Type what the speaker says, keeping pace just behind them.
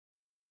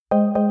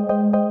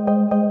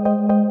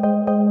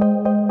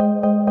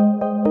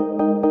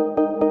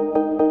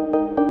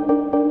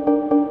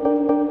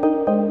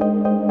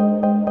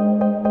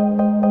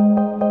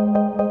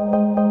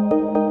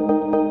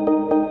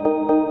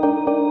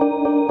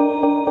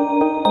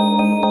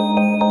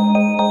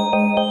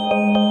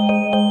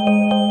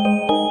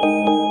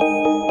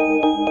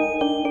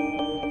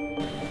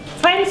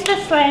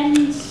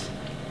Friends,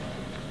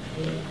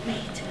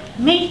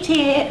 meet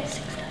here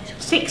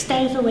 6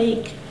 days a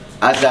week.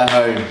 As our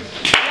home.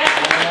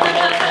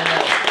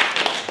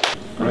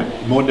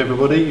 Right. Morning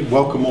everybody,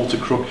 welcome all to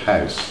Cruck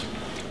House.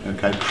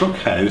 Okay, Cruck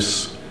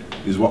House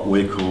is what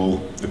we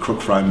call a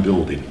cruck frame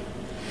building.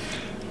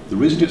 The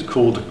reason it's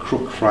called a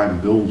cruck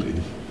frame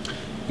building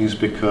is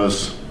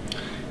because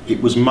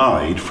it was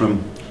made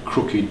from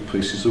crooked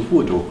pieces of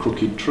wood or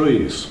crooked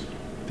trees.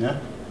 Yeah?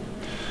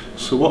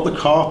 So what the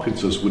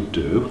carpenters would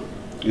do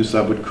is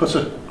they would cut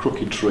a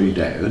crooked tree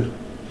down,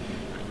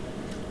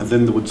 and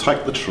then they would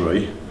take the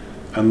tree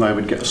and they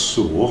would get a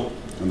saw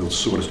and they would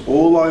saw it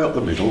all the way up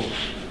the middle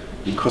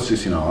and cut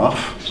it in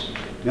half,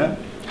 yeah?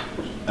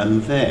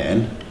 And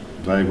then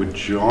they would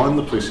join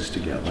the pieces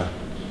together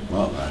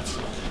like that,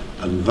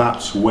 and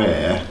that's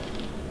where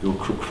your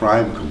cruck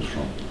frame comes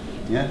from.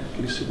 Yeah,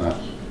 can you see that?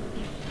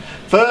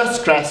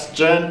 First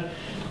question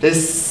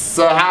is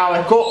how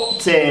I cut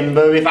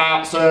timber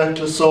without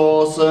circular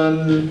saws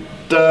and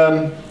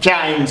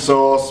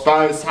chainsaws.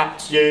 Suppose I had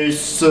to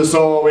use a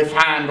saw with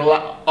handle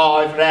at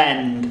either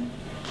end.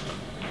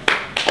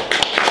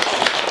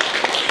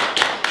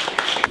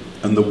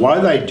 And the way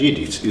they did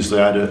it is they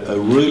had a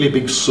really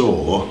big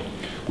saw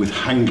with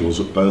handles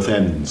at both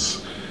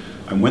ends.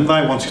 And when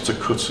they wanted to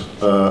cut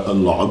a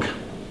log,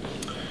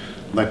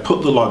 they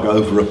put the log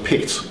over a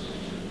pit.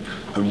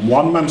 And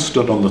one man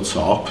stood on the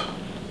top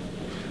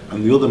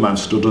and the other man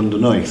stood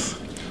underneath.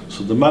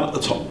 So the man at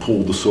the top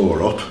pulled the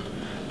saw up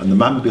and the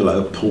man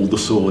below pulled the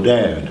saw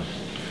down.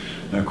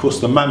 Now of course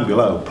the man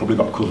below probably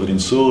got covered in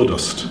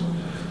sawdust.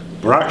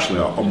 But actually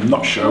I'm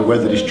not sure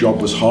whether his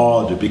job was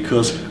harder,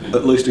 because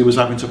at least he was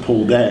having to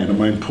pull down and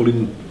then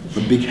pulling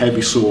the big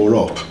heavy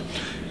saw up.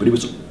 But it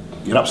was,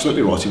 you're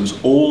absolutely right, it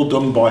was all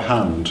done by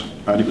hand,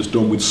 and it was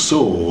done with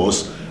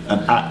saws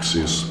and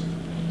axes.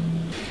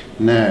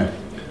 Now,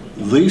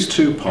 these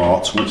two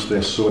parts, once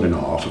they're sawed in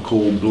half, are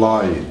called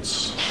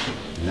blades.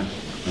 Yeah?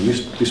 And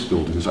this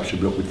building is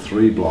actually built with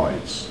 3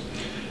 blades.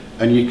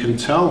 And you can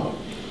tell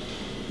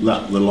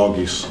that the log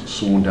is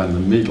sawn down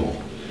the middle,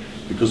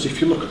 because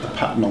if you look at the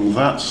pattern on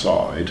that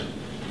side,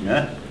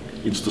 yeah,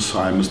 it's the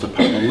same as the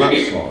pattern on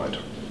that side.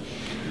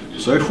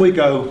 So if we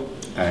go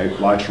out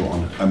later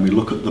on and we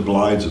look at the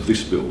blades of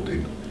this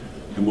building,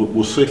 and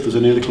we'll see if there's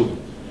any little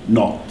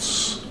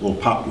knots or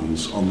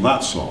patterns on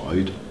that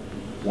side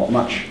what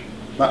match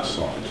that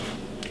side.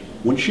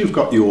 Once you've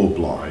got your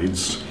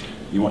blades,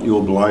 you want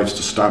your blades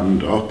to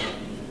stand up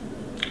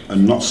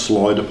and not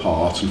slide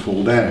apart and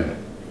fall down.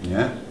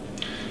 Yeah?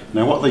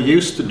 Now what they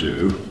used to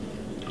do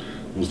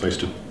was they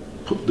used to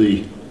put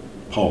the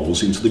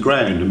poles into the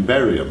ground and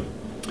bury them.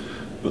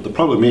 But the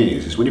problem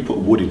is when you put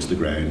wood into the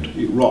ground,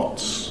 it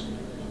rots.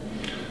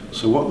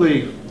 So what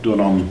they've done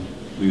on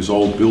these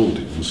old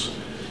buildings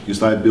is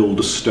they build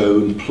a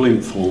stone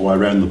plinth all the way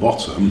around the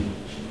bottom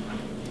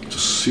to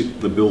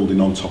sit the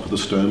building on top of the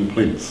stone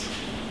plinth.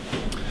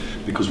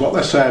 Because what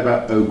they say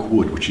about oak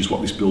wood, which is what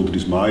this building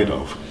is made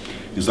of,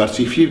 is that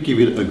if you give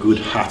it a good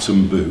hat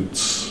and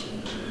boots,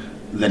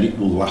 then it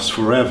will last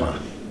forever.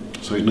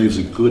 So it needs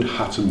a good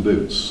hat and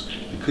boots.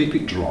 You keep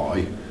it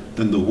dry,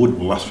 then the wood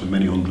will last for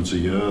many hundreds of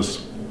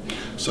years.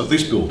 So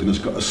this building has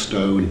got a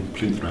stone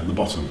plinth around the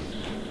bottom.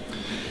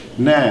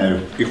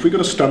 Now, if we're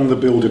going to stand the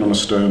building on a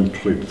stone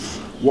plinth,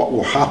 what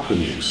will happen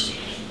is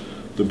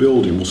the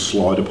building will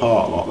slide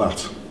apart like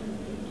that.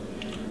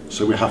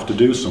 So we have to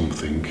do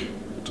something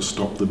to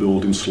stop the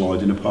building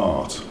sliding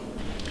apart.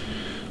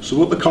 So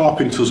what the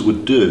carpenters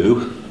would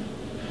do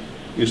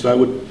is they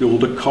would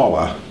build a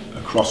collar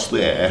across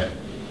there,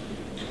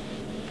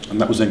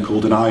 and that was then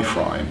called an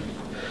A-frame.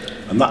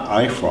 And that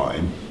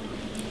A-frame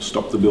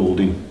stopped the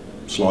building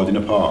sliding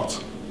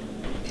apart.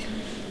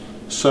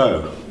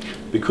 So,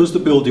 because the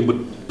building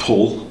would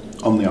pull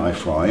on the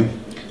A-frame,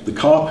 the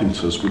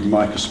carpenters would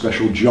make a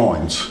special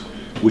joint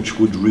which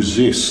would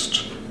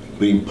resist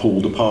being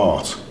pulled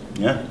apart.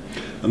 Yeah?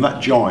 And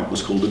that joint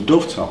was called a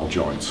dovetail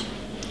joint.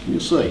 Can you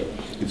see?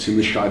 It's in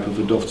the shape of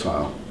a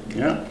dovetail.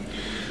 Yeah?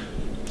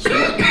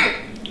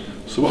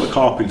 So what the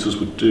carpenters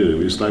would do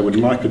is they would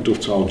make a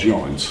dovetail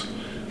joint,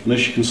 and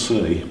as you can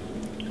see,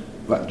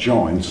 that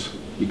joint,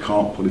 you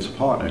can't pull it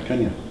apart now,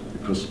 can you?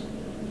 Because,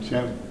 see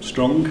how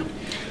strong?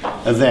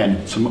 And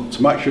then,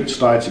 to make sure it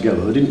stayed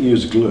together, they didn't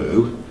use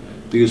glue,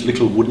 they used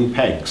little wooden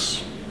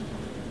pegs.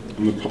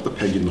 And they pop the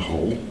peg in the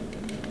hole,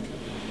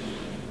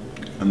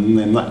 and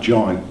then that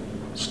joint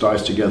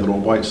stays together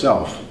all by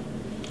itself.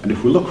 And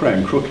if we look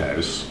around Cruck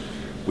House,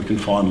 we can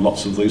find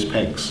lots of these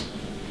pegs.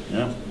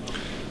 Yeah?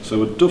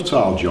 So a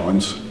dovetail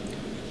joint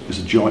is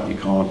a joint you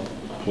can't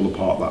pull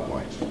apart that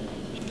way.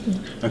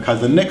 Okay,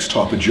 the next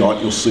type of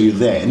joint you'll see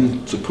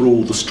then, to put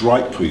all the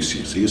straight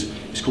pieces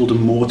is called a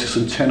mortise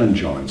and tenon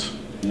joint.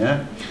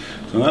 Yeah?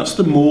 So that's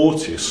the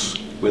mortise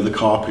where the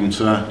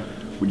carpenter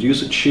would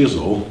use a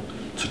chisel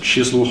to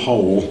chisel a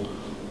hole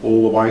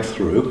all the way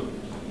through.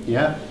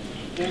 Yeah?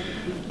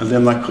 And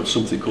then they cut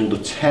something called a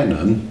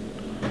tenon,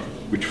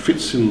 which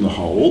fits in the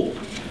hole,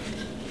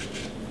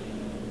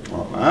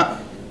 like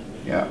that.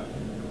 Yeah.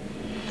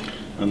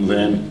 And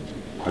then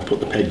I put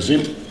the pegs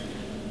in.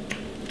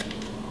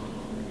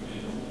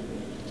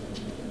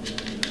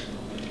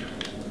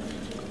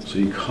 So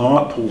you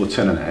can't pull the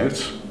tenon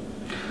out.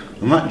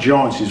 And that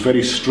joint is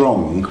very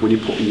strong when you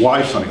put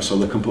weight on it, so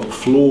they can put a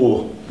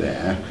floor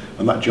there,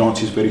 and that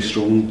joint is very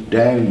strong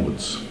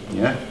downwards.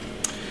 Yeah?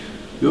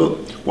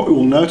 What we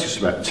will notice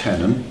about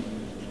tenon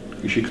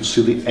is you can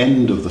see the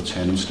end of the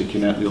tenon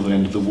sticking out the other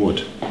end of the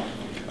wood.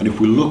 And if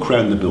we look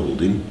around the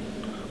building,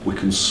 we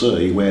can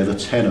see where the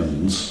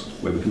tenons,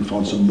 where we can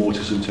find some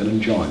mortise and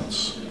tenon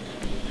joints.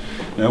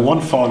 Now,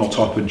 one final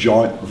type of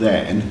joint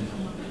then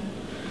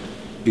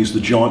is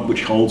the joint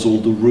which holds all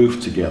the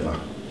roof together.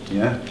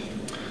 Yeah?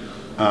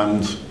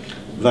 And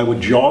they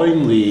would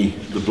join the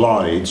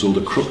blades or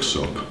the crooks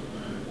up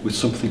with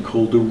something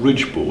called a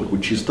ridge board,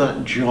 which is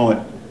that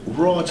joint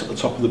right at the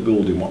top of the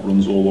building, what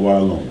runs all the way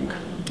along.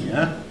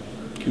 Yeah?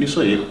 Can you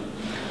see it?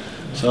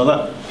 So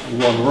that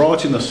one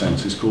right in the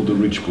centre is called the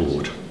ridge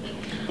board.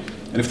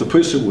 And if the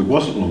piece of wood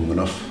wasn't long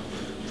enough,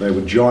 they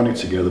would join it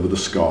together with a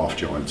scarf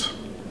joint.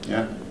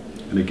 Yeah?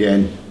 And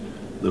again,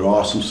 there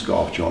are some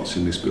scarf joints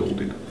in this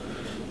building.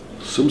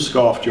 Some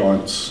scarf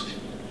joints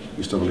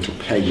used to have a little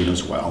peg in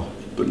as well,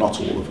 but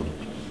not all of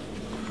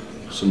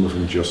them. Some of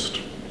them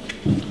just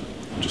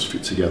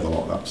fit together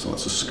like that, so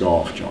that's a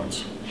scarf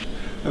joint.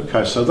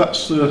 Okay, so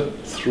that's the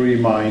three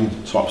main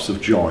types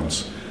of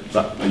joints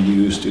that are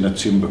used in a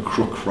timber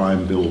crook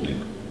frame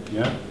building.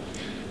 Yeah?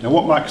 Now,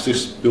 what makes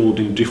this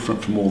building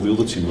different from all the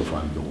other timber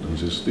frame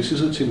buildings is this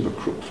is a timber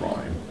crook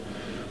frame,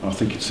 and I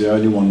think it's the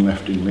only one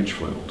left in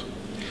Lichfield.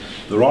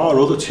 There are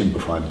other timber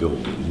frame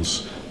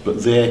buildings,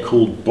 but they're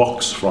called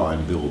box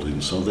frame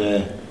buildings, so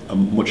they're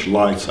much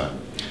lighter.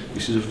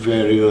 This is a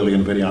very early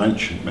and very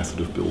ancient method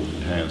of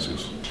building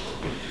houses.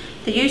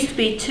 There used to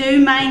be two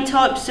main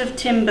types of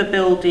timber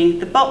building,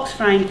 the box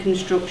frame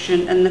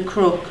construction and the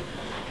crook.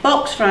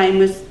 Box frame,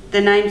 was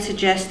the name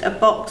suggests, a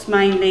box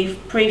mainly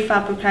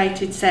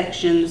prefabricated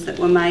sections that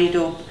were made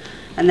up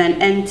and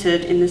then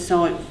entered in the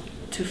site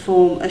to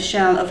form a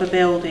shell of a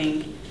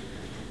building,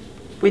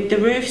 with the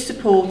roof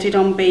supported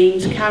on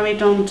beams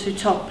carried on to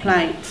top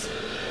plates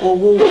or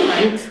wall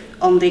plates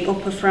on the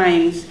upper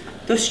frames,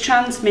 thus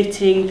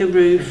transmitting the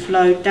roof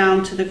load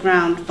down to the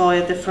ground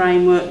via the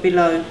framework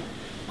below.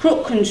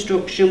 Crook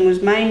construction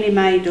was mainly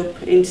made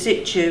up in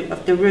situ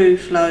of the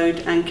roof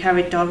load and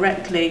carried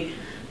directly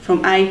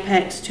from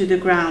apex to the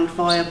ground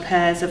via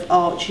pairs of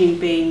arching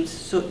beams,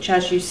 such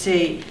as you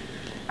see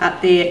at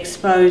the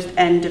exposed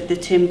end of the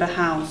timber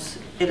house,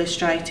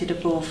 illustrated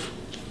above.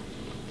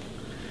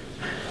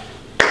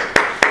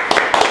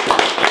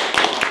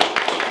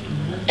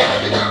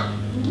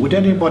 Would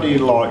anybody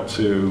like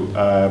to,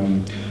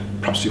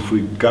 perhaps if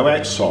we go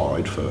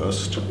outside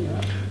first,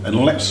 and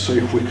let's see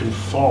if we can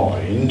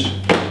find,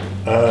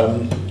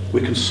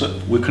 we can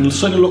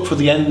certainly look for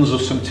the ends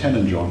of some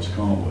tenon joints,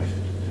 can't we?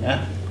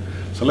 Yeah?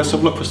 So let's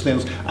have a look for some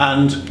ends.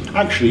 And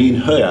actually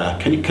in here,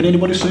 can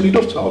anybody see any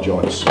dovetail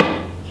joints?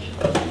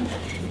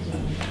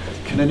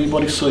 Can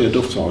anybody see a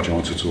dovetail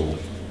joint at all?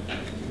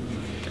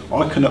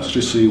 I can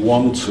actually see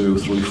 1, 2,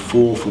 3,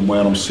 4 from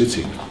where I'm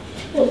sitting.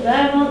 Up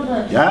there, aren't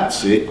they? Yeah,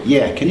 that's it.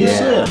 Yeah, can you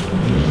see it?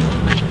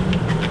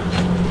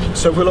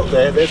 So if we look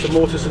there, there's the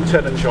mortise and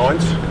tenon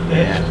joint.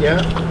 Yeah.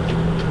 Yeah.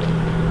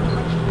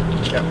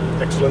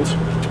 Yeah, excellent.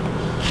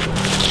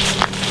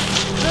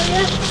 Oh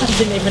yeah, I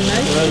didn't even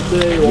know.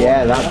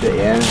 Yeah, that's it,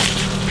 yeah.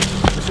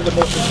 This is the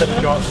mortise and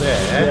tenon joint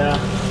there. Yeah.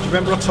 Do you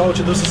remember I told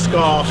you there's a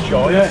scarf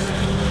joint? Yeah.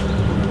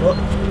 Look,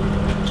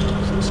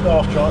 there's the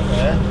scarf joint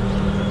there.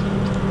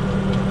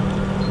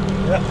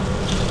 Yeah.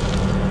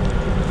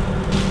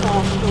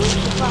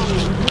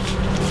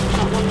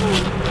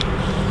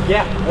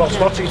 Yeah, well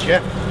spotted,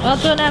 yeah. Well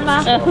done,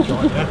 Emma. Scarf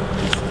joint, yeah.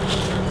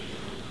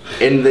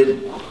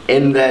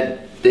 In the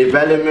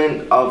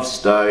development of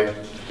Stowe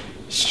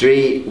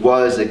Street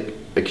was a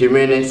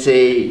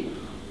community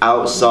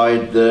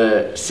outside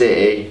the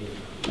city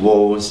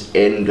walls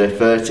in the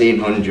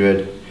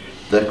 1300s.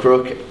 The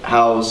Cruck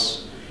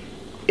House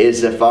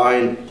is a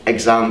fine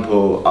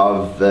example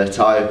of the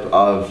type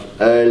of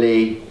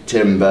early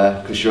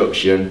timber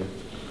construction.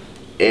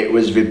 It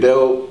was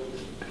rebuilt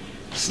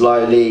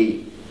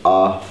slightly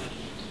off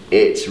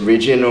its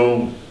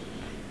original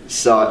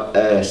site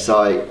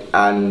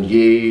and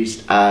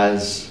used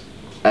as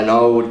an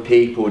old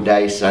people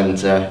day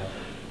centre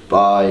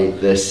by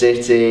the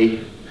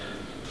city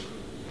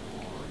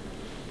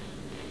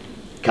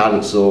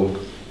council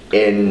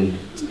in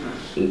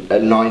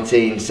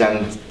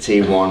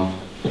 1971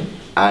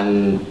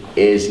 and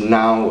is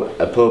now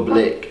a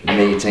public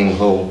meeting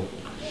hall.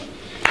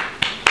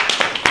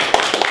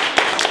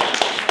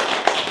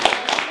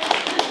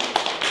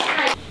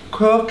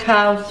 Cruck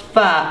House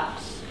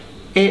facts.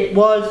 It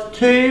was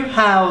 2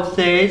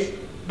 houses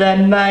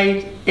then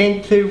made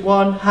into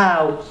 1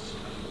 house.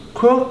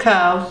 Cruck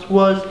House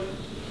was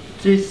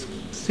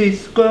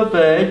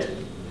discovered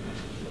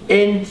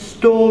in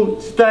Stowe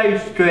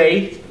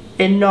Street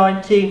in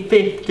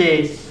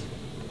 1950s.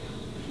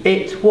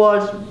 It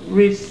was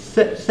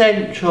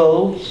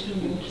restored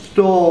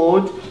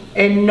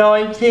in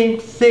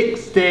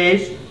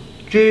 1960s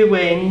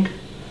during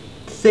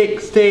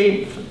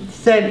 16th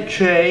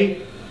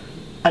century,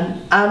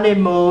 and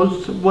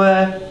animals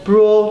were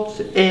brought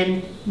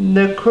in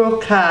the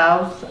Cruck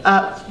House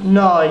at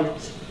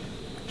night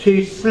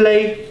to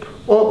sleep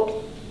up,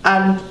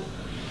 and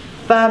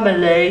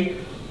family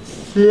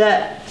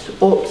slept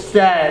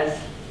upstairs.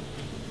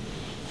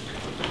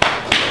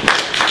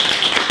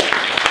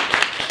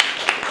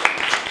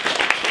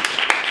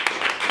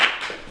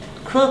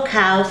 Cruck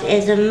House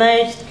is a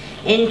most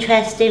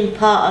interesting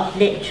part of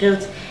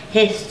Lichfield's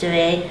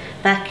history.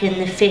 Back in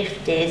the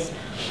 50s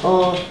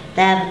or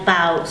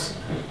thereabouts,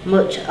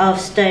 much of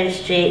Stowe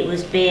Street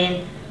was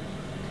being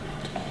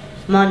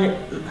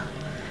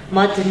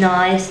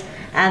modernised,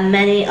 and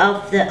many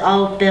of the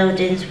old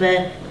buildings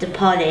were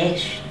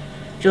demolished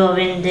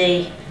during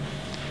the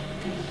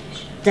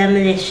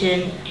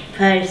demolition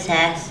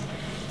process.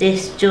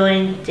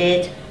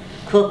 Disjointed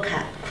Cruck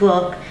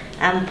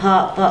and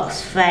part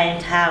box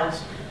framed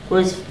house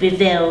was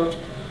revealed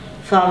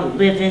from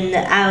within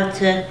the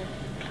outer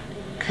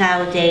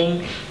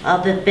cladding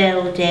of a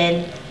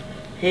building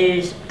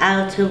whose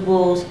outer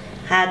walls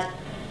had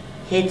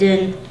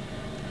hidden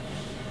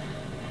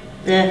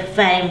the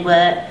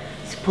framework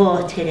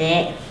supporting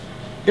it.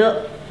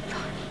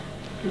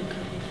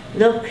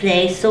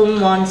 Luckily,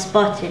 someone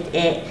spotted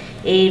it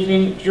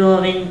even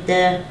during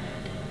the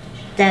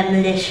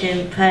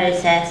demolition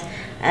process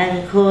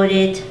and called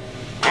it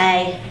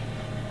a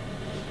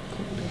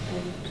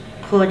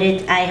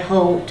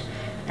halt.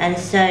 And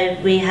so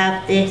we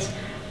have this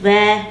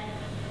rare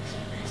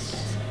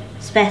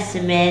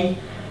specimen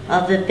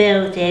of a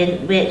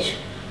building which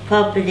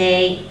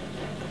probably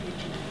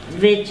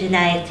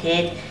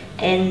originated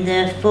in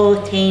the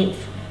 14th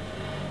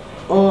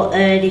or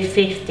early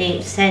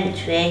 15th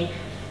century,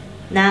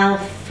 now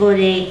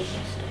fully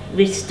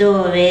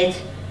restored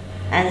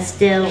and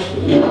still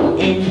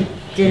in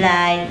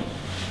delay,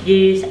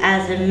 used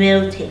as a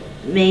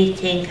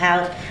meeting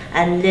house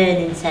and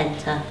learning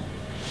centre.